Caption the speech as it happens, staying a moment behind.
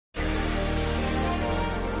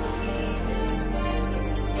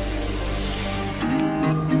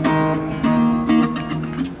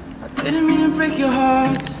your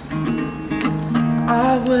heart.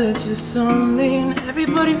 I was just lonely and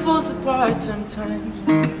everybody falls apart sometimes.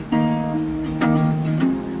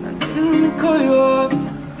 I didn't mean to call you up.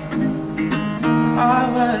 I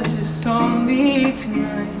was just lonely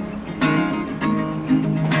tonight.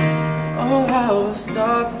 Oh, I will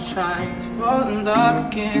stop trying to fall in love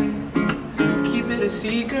again. Keep it a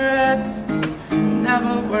secret,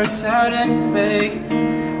 never works out anyway.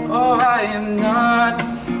 Oh, I am not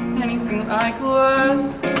anything like I was,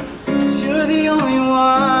 'cause you're the only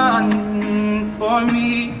one for me.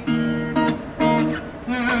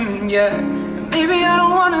 Yeah, maybe I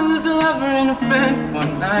don't wanna lose a lover and a friend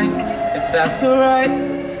one night. If that's alright,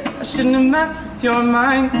 I shouldn't have messed with your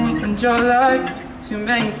mind and your life too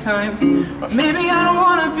many times. Or maybe I don't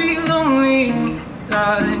wanna be lonely,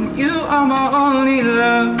 darling. You are my only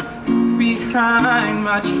love. Behind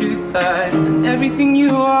my true thighs and everything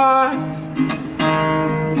you are.